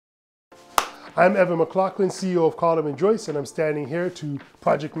I'm Evan McLaughlin, CEO of Column and Joist, and I'm standing here to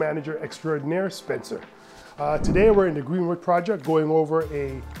Project Manager Extraordinaire Spencer. Today we're in the Greenwood project going over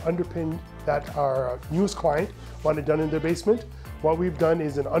a underpin that our newest client wanted done in their basement. What we've done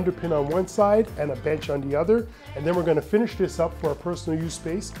is an underpin on one side and a bench on the other, and then we're going to finish this up for a personal use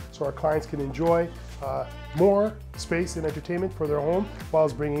space so our clients can enjoy more space and entertainment for their home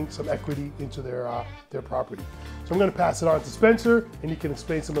whilst bringing some equity into their property. So I'm going to pass it on to Spencer, and he can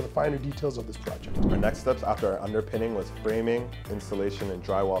explain some of the finer details of this project. Our next steps after our underpinning was framing, installation, and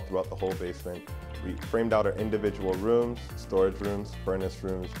drywall throughout the whole basement. We framed out our individual rooms, storage rooms, furnace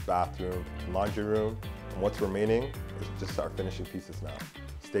rooms, bathroom, and laundry room. And what's remaining is just our finishing pieces now.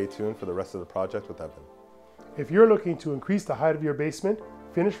 Stay tuned for the rest of the project with Evan. If you're looking to increase the height of your basement,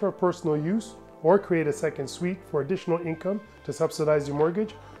 finish for personal use, or create a second suite for additional income to subsidize your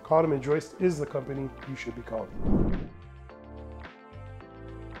mortgage, Column and Joist is the company you should be calling.